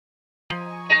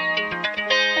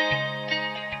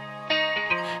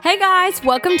Hey guys,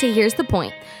 welcome to Here's the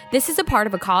Point. This is a part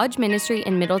of a college ministry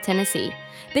in Middle Tennessee.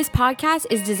 This podcast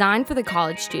is designed for the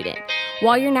college student.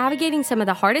 While you're navigating some of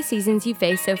the hardest seasons you've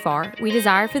faced so far, we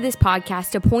desire for this podcast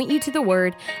to point you to the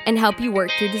Word and help you work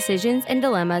through decisions and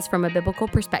dilemmas from a biblical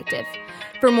perspective.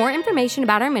 For more information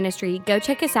about our ministry, go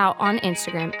check us out on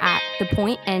Instagram at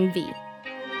ThePointNV.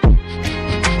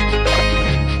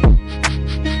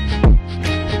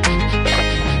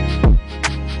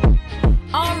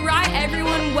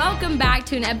 Welcome back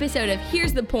to an episode of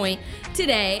Here's the Point.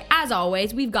 Today, as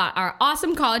always, we've got our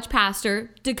awesome college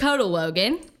pastor, Dakota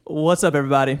Logan. What's up,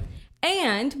 everybody?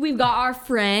 And we've got our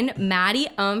friend, Maddie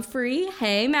Umphrey.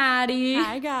 Hey, Maddie.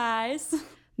 Hi, guys.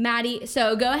 Maddie,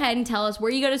 so go ahead and tell us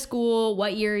where you go to school,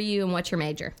 what year are you, and what's your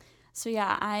major? So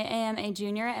yeah, I am a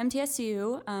junior at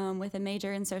MTSU with a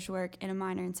major in social work and a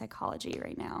minor in psychology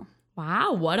right now.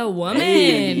 Wow, what a woman.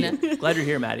 Hey. Glad you're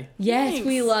here, Maddie. Yes, Thanks.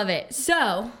 we love it.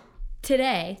 So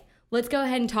today, let's go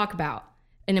ahead and talk about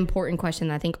an important question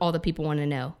that I think all the people want to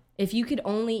know. If you could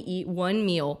only eat one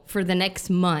meal for the next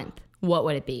month, what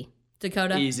would it be?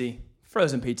 Dakota? Easy.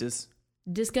 Frozen pizzas.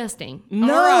 Disgusting.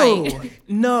 No, All right.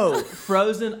 no.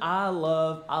 Frozen. I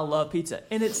love pizza.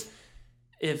 And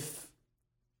if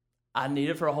I need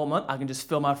it for a whole month, I can just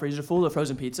fill my freezer full of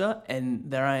frozen pizza, and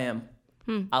there I am.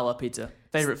 I love pizza.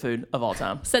 Favorite food of all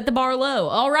time. Set the bar low.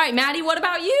 All right, Maddie, what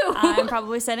about you? I'm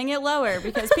probably setting it lower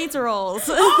because pizza rolls.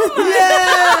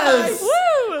 Yes!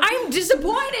 Woo! I'm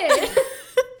disappointed.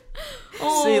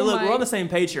 Oh See, look, my- we're on the same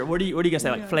page here. What are you gonna say?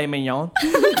 Like filet mignon?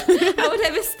 I would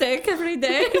have a steak every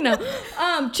day.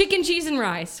 No, chicken, cheese, and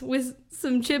rice with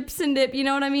some chips and dip. You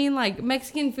know what I mean? Like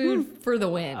Mexican food for the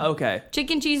win. Okay.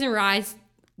 Chicken, cheese, and rice.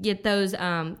 Get those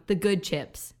the good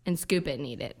chips and scoop it and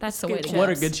eat it. That's the way to Scoop go. What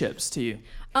are good chips to you?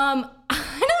 I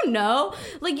don't know.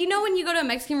 Like, you know when you go to a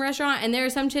Mexican restaurant and there are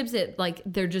some chips that, like,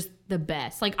 they're just the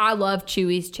best. Like, I love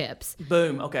Chewy's chips.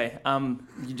 Boom. Okay.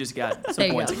 You just got There some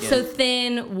you points go. again. So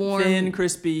thin, warm. Thin,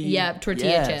 crispy. Yep, tortilla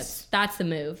Yes. chips. That's the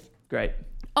move. Great.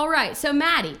 All right, so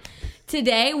Maddie,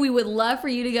 today we would love for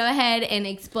you to go ahead and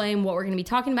explain what we're going to be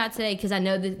talking about today, because I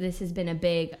know that this has been a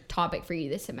big topic for you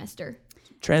this semester.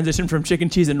 Transition from chicken,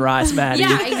 cheese, and rice, Maddie.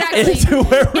 Yeah, exactly. Into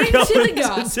where we're Into going the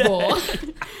gospel.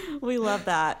 today. We love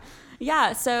that.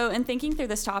 Yeah, so in thinking through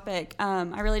this topic,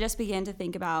 I really just began to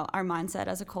think about our mindset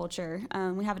as a culture.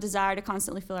 We have a desire to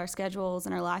constantly fill our schedules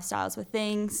and our lifestyles with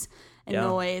things and Yeah.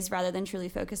 noise rather than truly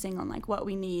focusing on like what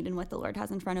we need and what the Lord has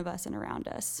in front of us and around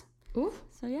us. Ooh,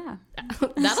 So yeah.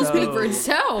 that'll speak for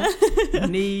itself.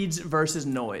 Needs versus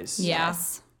noise. Yeah.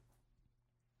 Yes.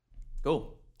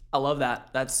 Cool. I love that.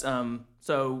 That's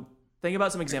so think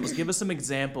about some examples. Give us some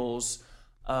examples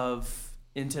of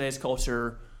in today's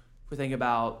culture, if we think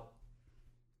about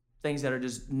things that are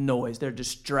just noise, they're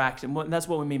distracting. And that's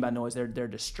what we mean by noise. They're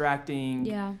distracting.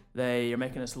 Yeah. They are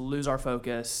making us lose our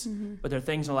focus. But there are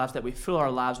things in our lives that we fill our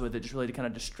lives with that just really kind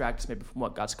of distract us maybe from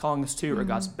what God's calling us to or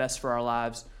God's best for our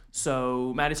lives.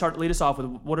 So Maddie, start to lead us off with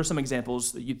what are some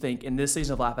examples that you think in this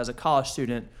season of life as a college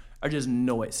student are just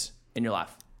noise in your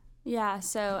life? Yeah,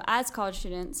 so as college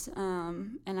students,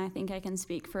 and I think I can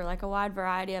speak for like a wide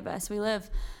variety of us, we live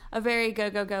a very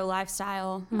go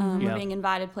lifestyle. Yeah. We're being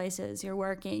invited places, you're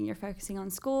working, you're focusing on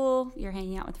school, you're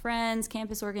hanging out with friends,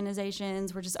 campus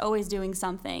organizations, we're just always doing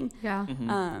something. Yeah.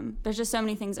 There's just so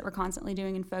many things that we're constantly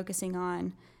doing and focusing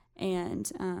on.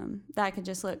 And that could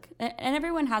just look, and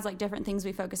everyone has like different things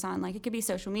we focus on. Like it could be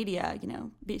social media,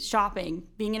 shopping,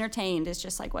 being entertained is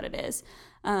just like what it is.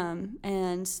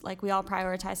 And like we all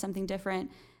prioritize something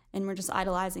different and we're just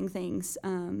idolizing things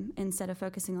instead of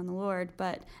focusing on the Lord.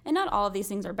 And not all of these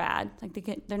things are bad. Like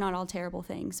they're not all terrible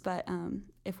things. But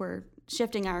if we're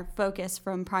shifting our focus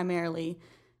from primarily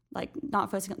like not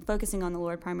focusing on the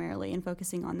Lord primarily and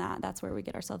focusing on that's where we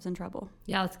get ourselves in trouble.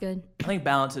 Yeah, that's good. I think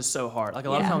balance is so hard. Like a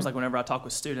lot of Yeah. times, like whenever I talk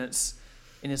with students,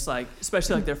 and it's like,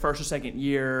 especially like their first or second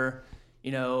year,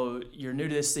 you're new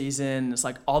to this season. It's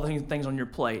like all the things on your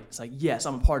plate. It's like, yes,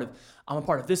 I'm a part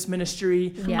of this ministry.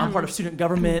 Yeah. I'm a part of student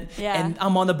government, Yeah. and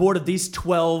I'm on the board of these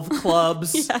 12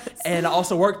 clubs, Yes. and I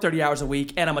also work 30 hours a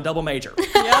week, and I'm a double major.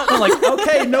 I'm like,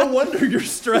 okay, no wonder you're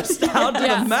stressed out to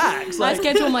Yeah. the max. I Like,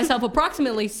 schedule myself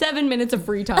approximately 7 minutes of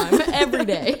free time every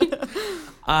day.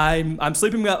 I'm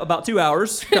sleeping about 2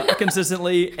 hours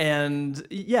consistently, and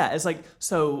yeah, it's like,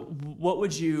 so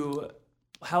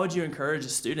how would you encourage a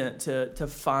student to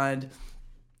find?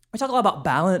 We talk a lot about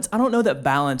balance. I don't know that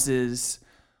balance is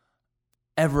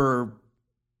ever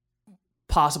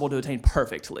possible to attain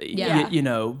perfectly. Yeah.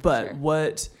 But Sure.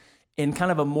 what in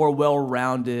kind of a more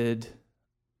well-rounded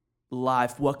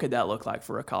life, what could that look like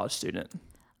for a college student?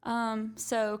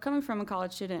 So coming from a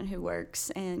college student who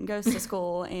works and goes to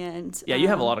school and Yeah, you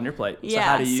have a lot on your plate. So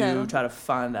how do you try to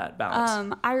find that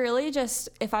balance? I really just,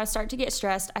 if I start to get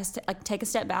stressed, I take a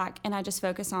step back and I just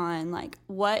focus on like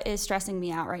what is stressing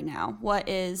me out right now. What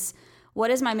is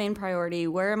my main priority?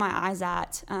 Where are my eyes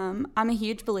at? I'm a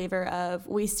huge believer of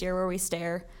we steer where we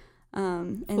stare.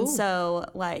 So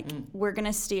like we're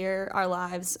gonna steer our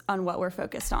lives on what we're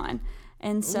focused on.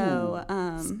 And so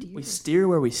we steer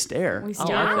where we stare. We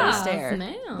steer where we stare.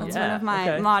 Now. That's one of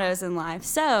my mottos in life.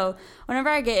 So whenever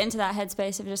I get into that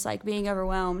headspace of just like being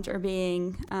overwhelmed or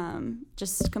being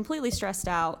just completely stressed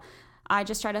out, I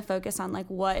just try to focus on like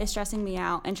what is stressing me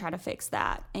out and try to fix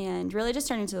that. And really just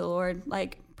turning to the Lord,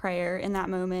 like prayer in that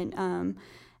moment.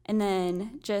 And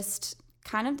then just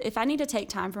kind of, if I need to take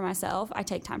time for myself, I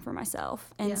take time for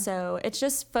myself. And so it's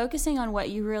just focusing on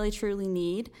what you really truly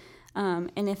need.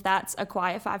 And if that's a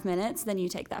quiet 5 minutes, then you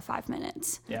take that 5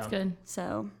 minutes. Yeah. That's good.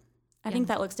 So I think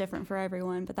that looks different for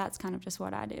everyone, but that's kind of just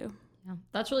what I do. Yeah,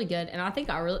 that's really good. And I think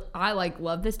I like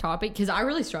love this topic because I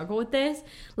really struggle with this.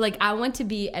 Like I want to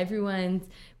be everyone's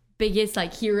biggest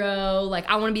like hero. Like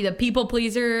I want to be the people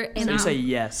pleaser. And so you say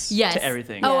yes to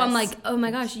everything. Oh, I'm like, oh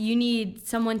my gosh, you need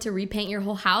someone to repaint your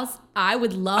whole house. I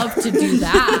would love to do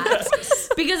that.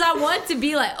 Because I want to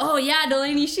be like, oh yeah,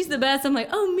 Delaney, she's the best. I'm like,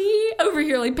 oh, me over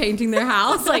here like painting their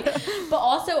house. Like, but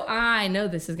also I know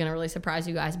this is gonna really surprise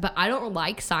you guys, but I don't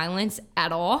like silence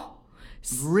at all.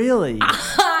 Really?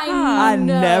 I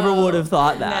never would have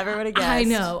thought that. Never would have guessed. I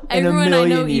know. In Everyone I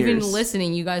know, years. even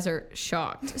listening, you guys are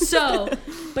shocked. So,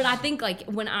 but I think like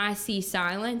when I see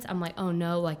silence, I'm like, oh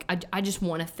no, like I just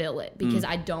want to fill it because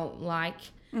I don't like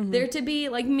there to be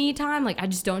like me time. Like I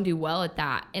just don't do well at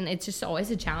that. And it's just always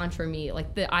a challenge for me.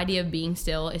 Like the idea of being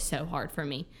still is so hard for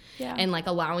me. Yeah. And like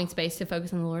allowing space to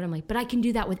focus on the Lord. I'm like, but I can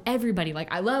do that with everybody.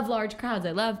 Like I love large crowds.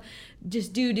 I love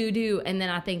just do. And then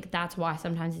I think that's why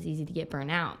sometimes it's easy to get burnt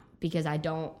out because I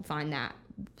don't find that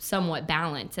somewhat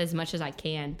balance as much as I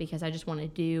can because I just want to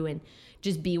do and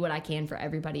just be what I can for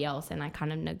everybody else. And I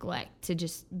kind of neglect to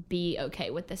just be okay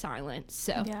with the silence.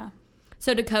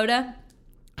 So Dakota,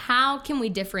 how can we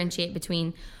differentiate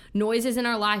between noises in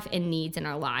our life and needs in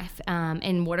our life?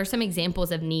 And what are some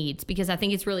examples of needs? Because I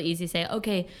think it's really easy to say,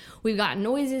 okay, we've got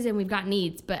noises and we've got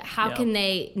needs, but how can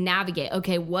they navigate?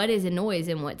 Okay, what is a noise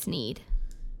and what's need?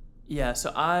 Yeah,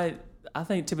 so I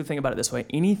typically think about it this way.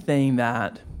 Anything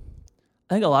that,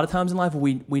 I think a lot of times in life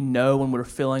we know when we're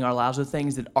filling our lives with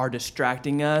things that are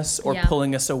distracting us or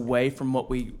pulling us away from what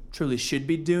we truly should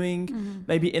be doing,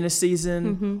 maybe in a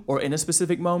season or in a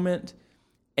specific moment.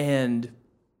 And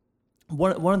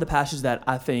one of the passages that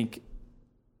I think,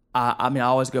 I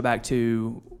always go back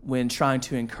to when trying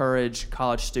to encourage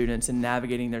college students in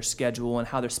navigating their schedule and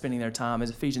how they're spending their time is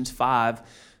Ephesians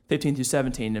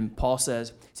 5:15-17. And Paul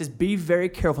says, be very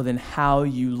careful then how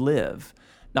you live,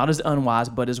 not as unwise,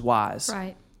 but as wise,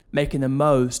 right? Making the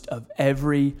most of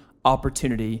every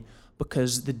opportunity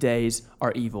because the days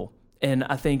are evil. And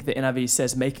I think the NIV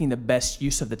says making the best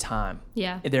use of the time.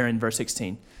 Yeah. There in verse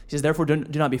 16. He says, therefore, do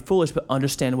not be foolish, but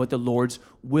understand what the Lord's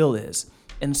will is.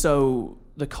 And so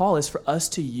the call is for us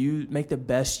to make the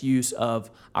best use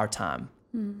of our time.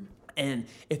 And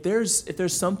if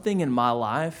there's something in my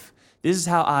life, this is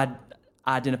how I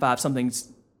identify if something's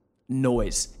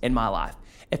noise in my life.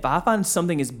 If I find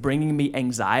something is bringing me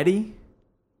anxiety,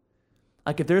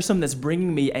 like if there's something that's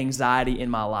bringing me anxiety in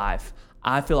my life,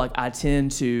 I feel like I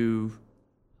tend to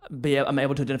I'm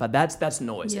able to identify that's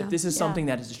noise. If this is something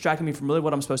that is distracting me from really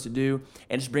what I'm supposed to do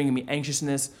and it's bringing me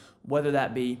anxiousness, whether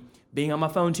that be being on my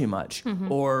phone too much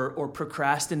or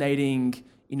procrastinating,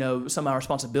 some of our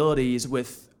responsibilities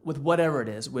with whatever it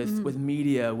is, with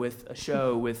media, with a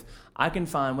show, I can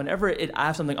find whenever I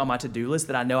have something on my to-do list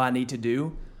that I know I need to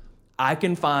do, I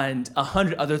can find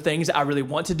 100 other things that I really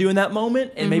want to do in that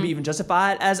moment and maybe even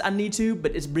justify it as I need to,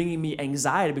 but it's bringing me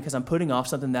anxiety because I'm putting off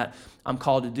something that I'm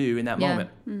called to do in that moment.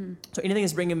 So anything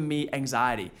that's bringing me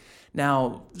anxiety.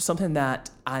 Now, something that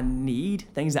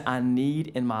things that I need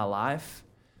in my life,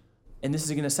 and this is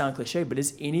going to sound cliche, but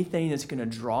it's anything that's going to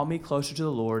draw me closer to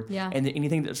the Lord and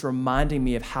anything that's reminding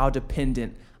me of how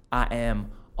dependent I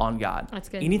am on God. That's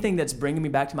good. Anything that's bringing me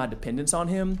back to my dependence on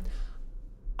Him,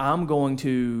 I'm going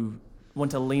to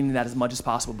want to lean in that as much as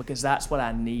possible because that's what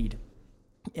I need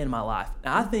in my life.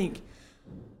 And I think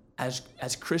as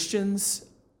Christians,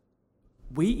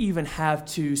 we even have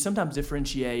to sometimes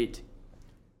differentiate,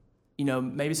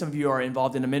 maybe some of you are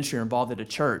involved in a ministry or involved at a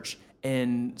church.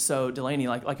 And so Delaney,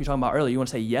 like you're talking about earlier, you want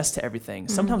to say yes to everything.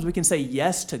 Sometimes we can say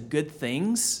yes to good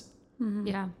things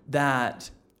that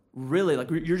really,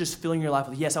 like you're just filling your life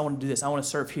with, yes, I want to do this, I want to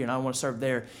serve here, and I want to serve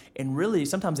there. And really,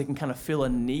 sometimes it can kind of fill a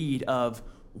need of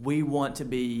we want to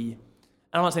be,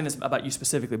 I'm not saying this about you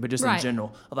specifically, but just in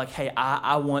general, of like, hey,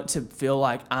 I want to feel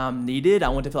like I'm needed. I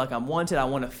want to feel like I'm wanted. I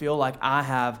want to feel like I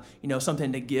have,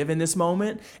 something to give in this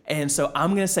moment. And so I'm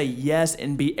going to say yes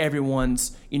and be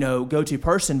everyone's, go-to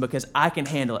person because I can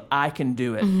handle it. I can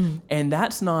do it. Mm-hmm. And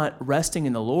that's not resting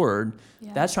in the Lord.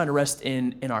 Yeah. That's trying to rest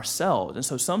in ourselves. And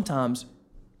so sometimes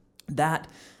that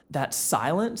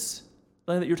silence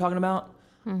that you're talking about,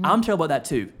 mm-hmm. I'm terrible about that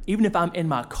too. Even if I'm in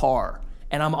my car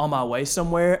and I'm on my way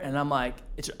somewhere, and I'm like,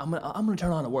 I'm gonna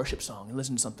turn on a worship song and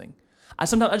listen to something. I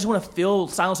just want to fill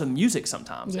silence with music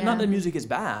sometimes. And not that music is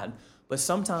bad, but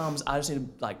sometimes I just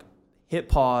need to hit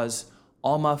pause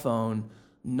on my phone,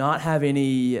 not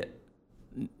be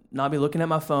looking at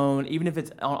my phone, even if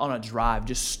it's on a drive.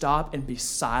 Just stop and be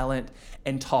silent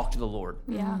and talk to the Lord.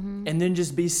 Yeah. Mm-hmm. And then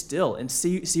just be still and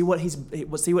see what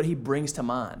He brings to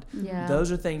mind. Yeah.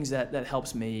 Those are things that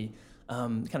helps me.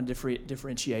 Kind of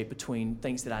differentiate between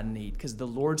things that I need, because the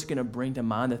Lord's going to bring to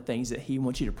mind the things that He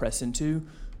wants you to press into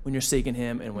when you're seeking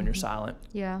Him and when you're silent.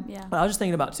 Yeah. But I was just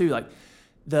thinking about too, like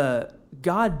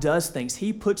God does things.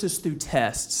 He puts us through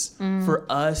tests for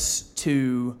us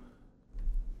to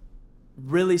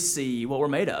really see what we're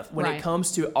made of when it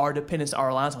comes to our dependence, our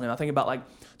reliance on Him. I think about like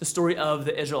the story of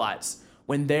the Israelites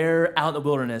when they're out in the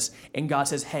wilderness and God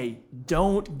says, "Hey,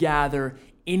 don't gather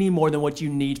any more than what you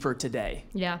need for today."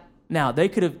 Yeah. Now,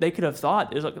 Israelites could have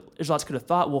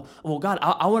thought, well, God,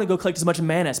 I want to go collect as much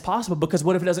manna as possible, because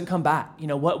what if it doesn't come back?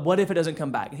 What if it doesn't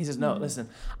come back? And He says, no, listen,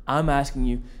 I'm asking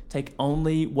you, take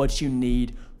only what you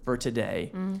need for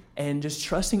today, and just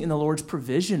trusting in the Lord's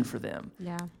provision for them.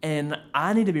 Yeah. And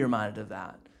I need to be reminded of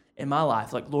that in my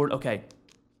life. Like, Lord, okay,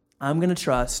 I'm going to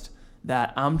trust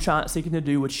that I'm seeking to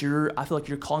do what I feel like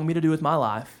you're calling me to do with my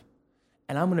life.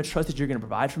 And I'm going to trust that you're going to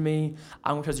provide for me.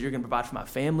 I'm going to trust that you're going to provide for my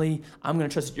family. I'm going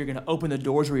to trust that you're going to open the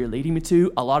doors where you're leading me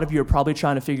to. A lot of you are probably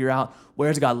trying to figure out,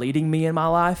 where's God leading me in my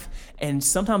life? And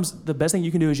sometimes the best thing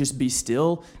you can do is just be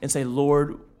still and say,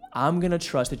 Lord, I'm going to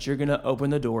trust that you're going to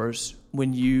open the doors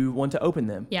when you want to open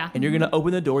them. Yeah. And you're going to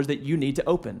open the doors that you need to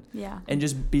open. Yeah. And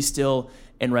just be still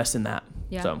and rest in that.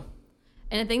 Yeah. So.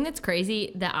 And a thing that's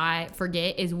crazy that I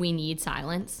forget is we need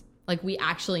silence. Like, we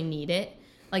actually need it.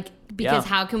 Like, because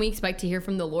how can we expect to hear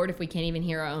from the Lord if we can't even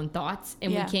hear our own thoughts,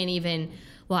 and we can't even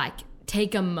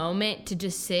take a moment to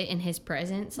just sit in His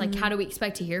presence? Like, how do we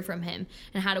expect to hear from Him,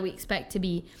 and how do we expect to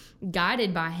be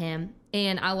guided by Him?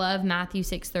 And I love Matthew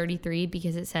 6:33,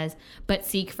 because it says, "But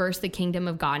seek first the kingdom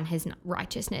of God and His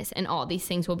righteousness, and all these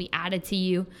things will be added to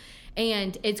you."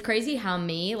 And it's crazy how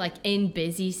in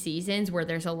busy seasons where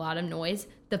there's a lot of noise,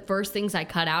 the first things I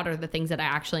cut out are the things that I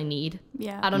actually need.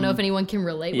 Yeah. I don't know if anyone can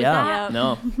relate with that.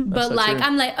 No. But so true.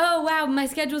 I'm like, oh, wow, my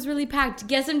schedule's really packed.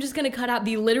 Guess I'm just going to cut out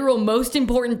the literal most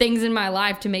important things in my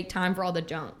life to make time for all the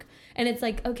junk. And it's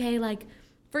like, okay,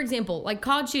 for example,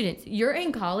 college students, you're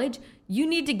in college, you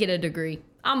need to get a degree.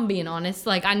 I'm being honest.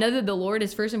 I know that the Lord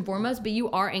is first and foremost, but you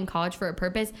are in college for a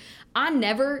purpose. I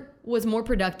never was more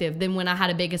productive than when I had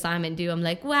a big assignment due. I'm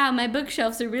like, wow, my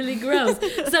bookshelves are really gross.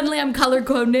 Suddenly I'm color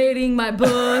coordinating my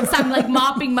books. I'm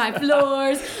mopping my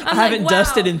floors. I haven't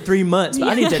dusted in 3 months, but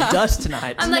I need to dust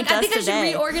tonight. I'm I think I should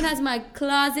reorganize my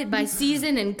closet by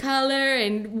season and color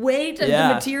and weight of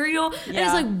the material. And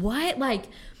it's what?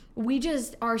 We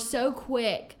just are so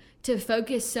quick to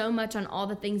focus so much on all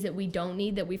the things that we don't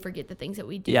need that we forget the things that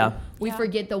we do. Yeah. We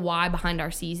forget the why behind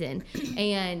our season.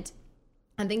 And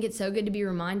I think it's so good to be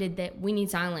reminded that we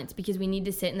need silence, because we need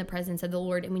to sit in the presence of the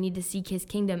Lord and we need to seek His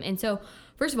kingdom. And so,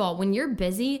 first of all, when you're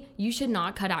busy, you should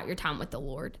not cut out your time with the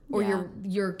Lord or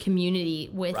your community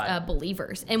with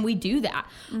believers. And we do that.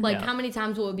 How many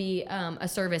times will it be a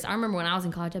service? I remember when I was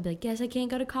in college, I'd be like, yes, I can't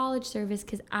go to college service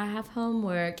because I have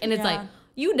homework. And it's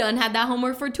you done had that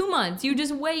homework for 2 months. You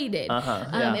just waited.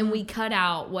 And we cut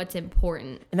out what's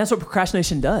important. And that's what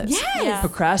procrastination does. Yes.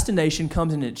 Procrastination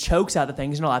comes and it chokes out the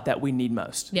things in our life that we need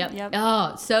most. Yep.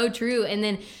 Oh, so true. And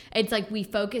then it's we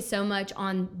focus so much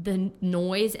on the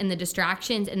noise and the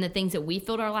distractions and the things that we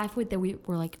filled our life with that we're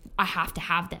like, I have to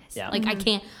have this. Yeah. I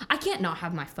can't not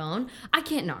have my phone. I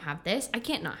can't not have this. I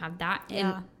can't not have that.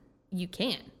 And you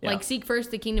can't. Seek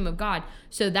first the kingdom of God.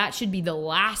 So that should be the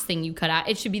last thing you cut out.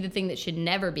 It should be the thing that should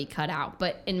never be cut out.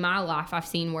 But in my life, I've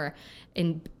seen where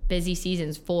in busy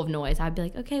seasons full of noise, I'd be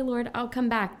like, okay, Lord, I'll come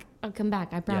back. I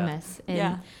promise.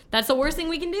 And that's the worst thing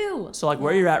we can do. So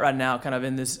where you're at right now, kind of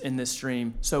in this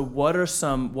stream. So what are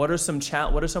some of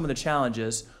the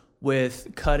challenges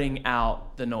with cutting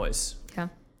out the noise? Okay.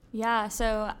 Yeah,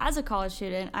 so as a college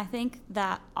student, I think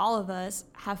that all of us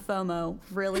have FOMO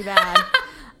really bad.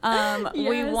 We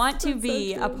Yes, want to that's so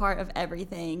be a true. part of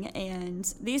everything.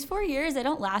 And these 4 years, they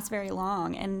don't last very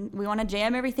long. And we want to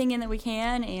jam everything in that we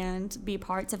can and be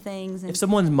parts of things. And If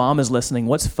someone's mom is listening,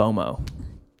 what's FOMO?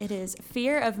 it is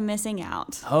fear of missing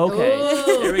out. Okay,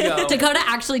 Ooh. there we go. Dakota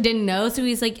actually didn't know, so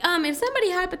he's like, if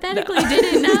somebody hypothetically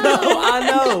didn't know, I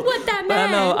know what that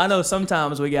But meant. I know.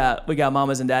 Sometimes we got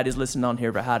mamas and daddies listening on here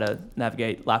about how to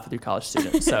navigate life with your college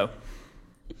students. So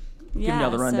giving y'all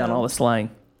the rundown on all the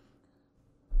slang.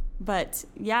 But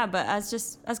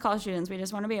as college students, we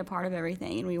just want to be a part of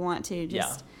everything, and we want to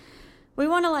we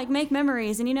want to like make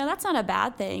memories, and that's not a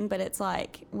bad thing, but it's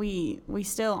like we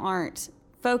still aren't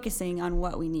focusing on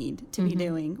what we need to be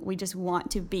doing. We just want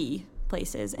to be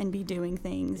places and be doing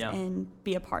things and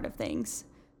be a part of things.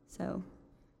 So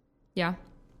Yeah.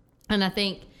 And I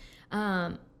think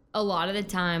a lot of the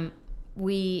time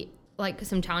we like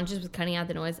some challenges with cutting out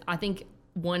the noise. I think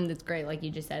one that's great, like you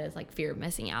just said, is like fear of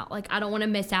missing out. Like I don't want to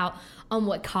miss out on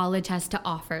what college has to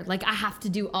offer. Like I have to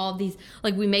do all these,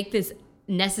 like we make this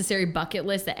necessary bucket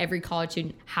list that every college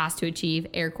student has to achieve,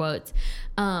 air quotes.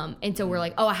 And so we're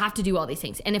like, I have to do all these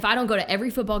things. And if I don't go to every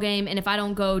football game, and if I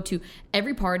don't go to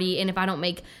every party, and if I don't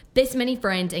make this many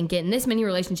friends and get in this many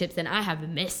relationships, then I have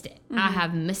missed it. I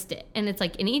have missed it. And it's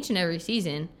like in each and every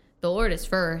season, the Lord is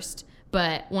first.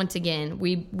 But once again,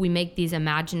 we make these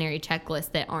imaginary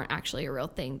checklists that aren't actually a real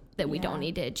thing that we don't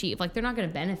need to achieve. Like they're not going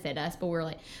to benefit us, but we're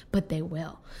like, but they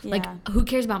will. Yeah. Like who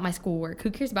cares about my schoolwork? Who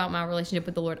cares about my relationship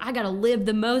with the Lord? I got to live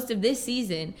the most of this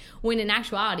season. When in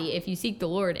actuality, if you seek the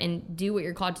Lord and do what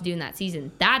you're called to do in that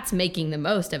season, that's making the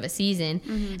most of a season.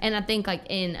 And I think like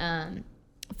in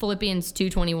Philippians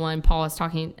 2:21, Paul is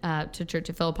talking to Church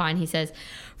of Philippi, and he says,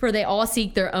 "For they all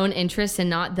seek their own interests and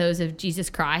not those of Jesus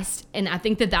Christ." And I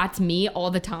think that that's me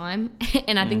all the time,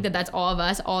 and I think that that's all of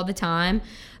us all the time.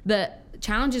 The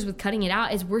challenges with cutting it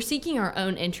out is we're seeking our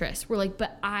own interests. We're like,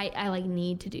 but I like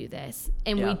need to do this,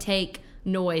 and we take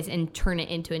noise and turn it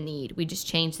into a need. We just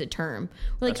change the term.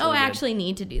 We're like, That's really I good. actually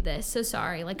need to do this. So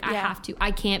sorry. Like I have to. I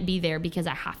can't be there because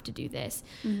I have to do this.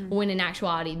 When in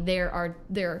actuality, there are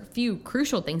a few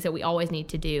crucial things that we always need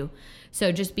to do.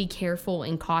 So just be careful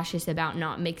and cautious about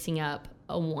not mixing up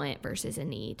a want versus a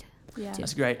need. yeah.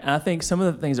 That's great. And I think some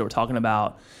of the things that we're talking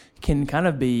about can kind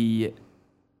of be,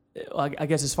 like, I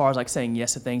guess as far as like saying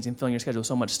yes to things and filling your schedule with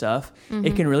so much stuff,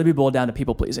 it can really be boiled down to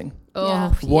people pleasing.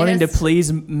 Oh, Wanting to yes.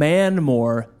 please man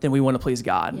more than we want to please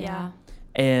God. Yeah.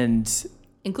 And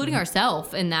Including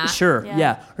ourselves in that. sure,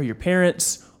 Yeah. or your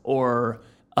parents, or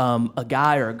a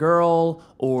guy or a girl,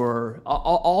 or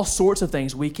all sorts of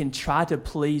things. We can try to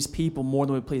please people more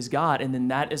than we please God, and then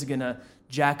that is going to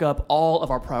jack up all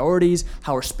of our priorities,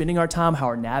 how we're spending our time, how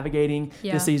we're navigating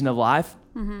Yeah. this season of life.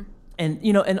 And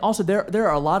and also there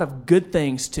are a lot of good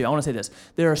things too. I want to say this: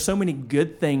 there are so many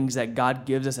good things that God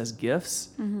gives us as gifts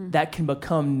that can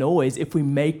become noise if we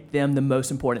make them the most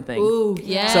important thing. Ooh,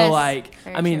 yes. So like,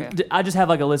 Very I mean, true. I just have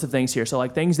like a list of things here. So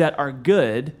like things that are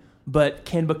good but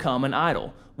can become an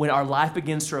idol when our life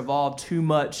begins to revolve too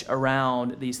much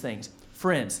around these things.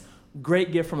 Friends,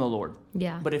 great gift from the Lord.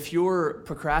 Yeah. But if you're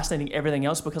procrastinating everything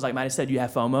else because, like Maddie said, you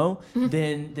have FOMO,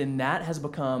 then that has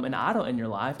become an idol in your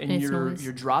life, and It's noise.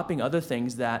 you're dropping other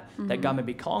things that God may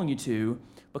be calling you to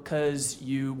because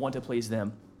you want to please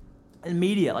them. And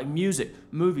media, like music,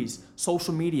 movies,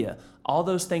 social media, all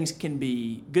those things can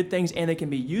be good things, and they can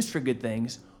be used for good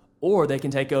things, or they can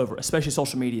take over, especially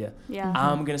social media. Yeah.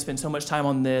 I'm going to spend so much time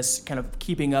on this, kind of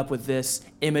keeping up with this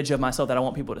image of myself that I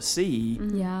want people to see.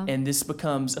 Yeah. And this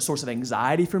becomes a source of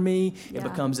anxiety for me. It Yeah.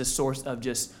 becomes a source of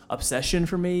just obsession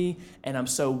for me. And I'm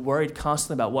so worried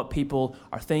constantly about what people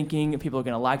are thinking. If people are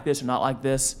going to like this or not like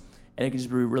this. And it can just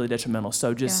be really detrimental.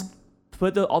 So just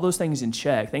put all those things in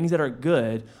check. Things that are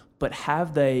good, but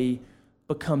have they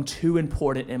become too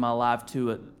important in my life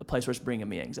to a place where it's bringing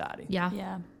me anxiety? Yeah.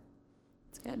 Yeah.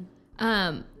 It's good.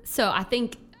 So I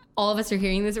think all of us are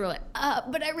hearing this and we're like,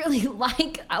 but I really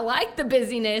like the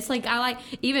busyness. Like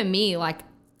even me, like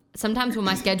sometimes when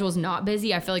my schedule is not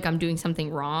busy, I feel like I'm doing something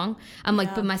wrong. I'm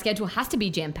like, but my schedule has to be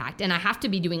jam-packed and I have to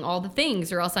be doing all the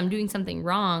things or else I'm doing something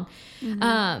wrong.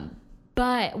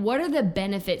 But what are the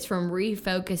benefits from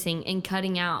refocusing and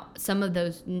cutting out some of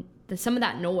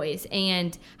that noise,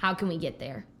 and how can we get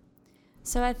there?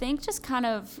 So I think just kind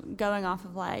of going off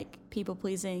of like people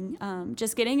pleasing,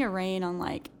 just getting a rein on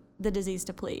like the disease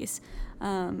to please.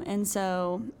 And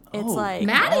so it's like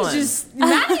Maddie's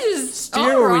just Steer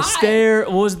all or we right. stare.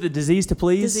 What was it? The disease to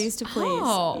please? disease to please.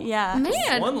 Oh, Yeah.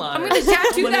 man. One-liner. I'm going to tattoo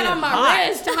Coming that in on my hot.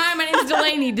 wrist. Hi, my name's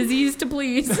Delaney. Disease to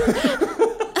please.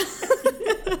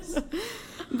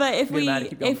 But if Good, Maddie,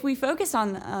 keep going. we focus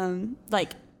on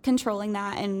like controlling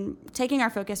that and taking our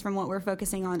focus from what we're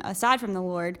focusing on aside from the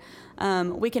Lord,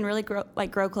 we can really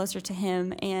grow closer to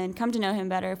Him and come to know Him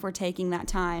better if we're taking that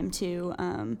time to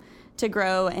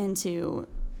grow and to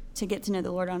get to know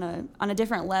the Lord on a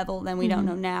different level than we don't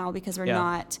know now, because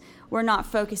we're not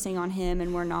focusing on Him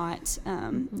and we're not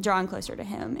drawing closer to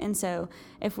Him. And so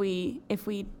if we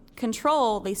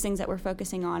control these things that we're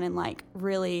focusing on and like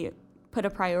really put a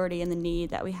priority in the need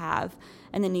that we have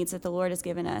and the needs that the Lord has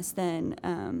given us, then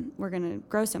we're going to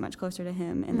grow so much closer to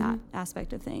Him in that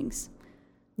aspect of things.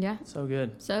 Yeah. So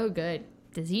good. So good.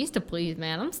 Disease to please,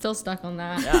 man. I'm still stuck on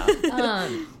that. Yeah.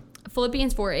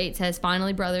 Philippians 4:8 says,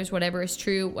 finally, brothers, whatever is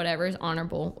true, whatever is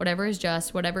honorable, whatever is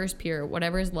just, whatever is pure,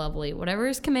 whatever is lovely, whatever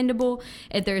is commendable,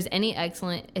 if there's any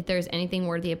excellent, if there's anything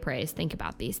worthy of praise, think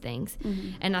about these things.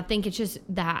 And I think it's just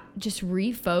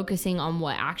refocusing on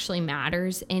what actually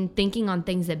matters and thinking on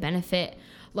things that benefit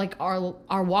like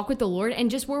our walk with the Lord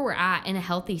and just where we're at in a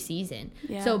healthy season.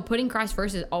 Yeah. So putting Christ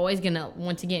first is always gonna,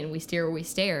 once again, we steer where we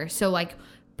stare. So like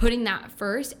putting that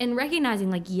first and recognizing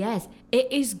like, yes,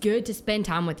 it is good to spend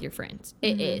time with your friends.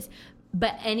 It is.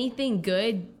 But anything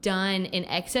good done in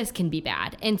excess can be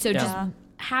bad. And so just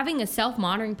having a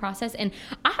self-monitoring process. And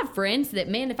I have friends that,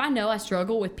 man, if I know I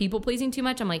struggle with people pleasing too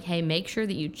much, I'm like, hey, make sure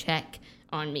that you check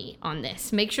on me on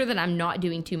this. Make sure that I'm not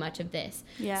doing too much of this.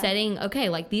 Yeah. Setting, okay,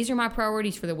 like these are my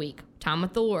priorities for the week. Time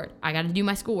with the Lord. I got to do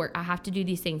my schoolwork. I have to do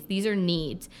these things. These are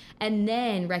needs. And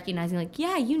then recognizing like,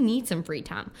 yeah, you need some free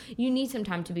time. You need some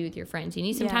time to be with your friends. You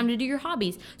need some time to do your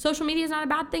hobbies. Social media is not a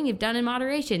bad thing if done in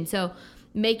moderation. So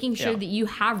making sure that you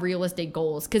have realistic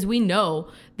goals, because we know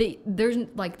that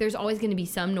there's always going to be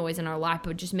some noise in our life,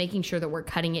 but just making sure that we're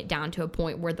cutting it down to a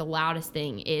point where the loudest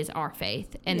thing is our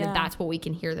faith, and that's what we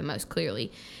can hear the most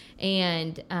clearly.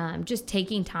 And just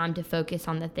taking time to focus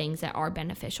on the things that are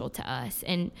beneficial to us.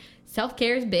 And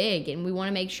self-care is big, and we want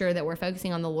to make sure that we're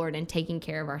focusing on the Lord and taking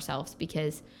care of ourselves,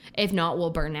 because if not,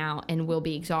 we'll burn out and we'll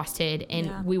be exhausted,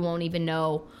 and we won't even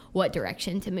know what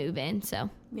direction to move in. So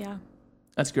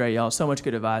that's great, y'all. So much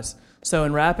good advice. So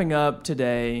in wrapping up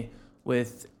today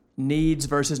with needs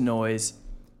versus noise,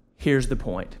 here's the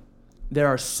point. There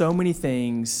are so many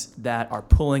things that are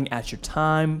pulling at your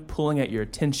time, pulling at your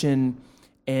attention.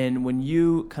 And when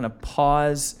you kind of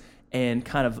pause and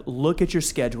kind of look at your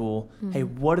schedule, hey,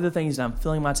 what are the things that I'm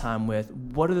filling my time with?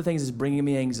 What are the things that's bringing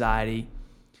me anxiety?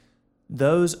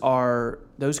 Those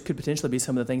could potentially be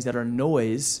some of the things that are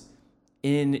noise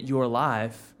in your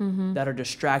life that are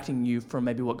distracting you from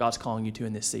maybe what God's calling you to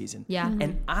in this season. Yeah.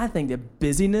 And I think that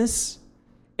busyness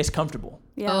is comfortable.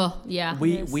 Yeah. Oh, yeah.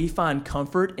 We find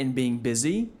comfort in being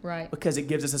busy, right? Because it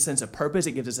gives us a sense of purpose.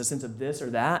 It gives us a sense of this or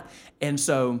that. And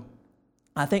so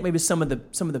I think maybe some of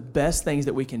the best things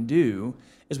that we can do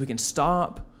is we can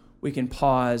stop, we can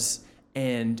pause,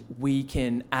 and we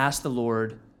can ask the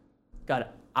Lord, God,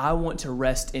 I want to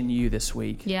rest in you this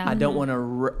week. Yeah. I don't want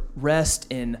to rest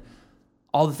in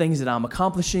all the things that I'm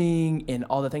accomplishing and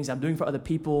all the things I'm doing for other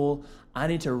people. I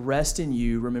need to rest in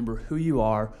you, remember who you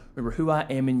are, remember who I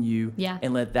am in you,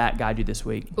 and let that guide you this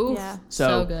week. Oof,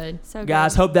 so good. So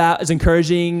guys, hope that is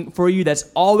encouraging for you. That's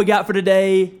all we got for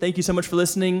today. Thank you so much for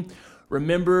listening.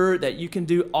 Remember that you can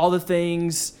do all the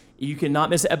things. You cannot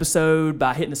miss an episode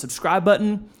by hitting the subscribe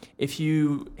button. If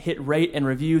you hit rate and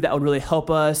review, that would really help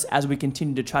us as we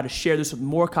continue to try to share this with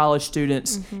more college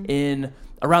students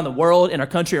around the world, in our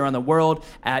country, around the world,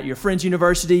 at your friend's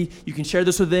university. You can share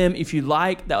this with them if you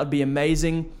like. That would be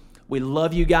amazing. We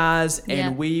love you guys,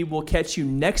 and we will catch you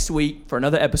next week for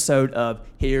another episode of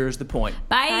Here's the Point.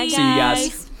 Bye, See you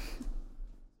guys.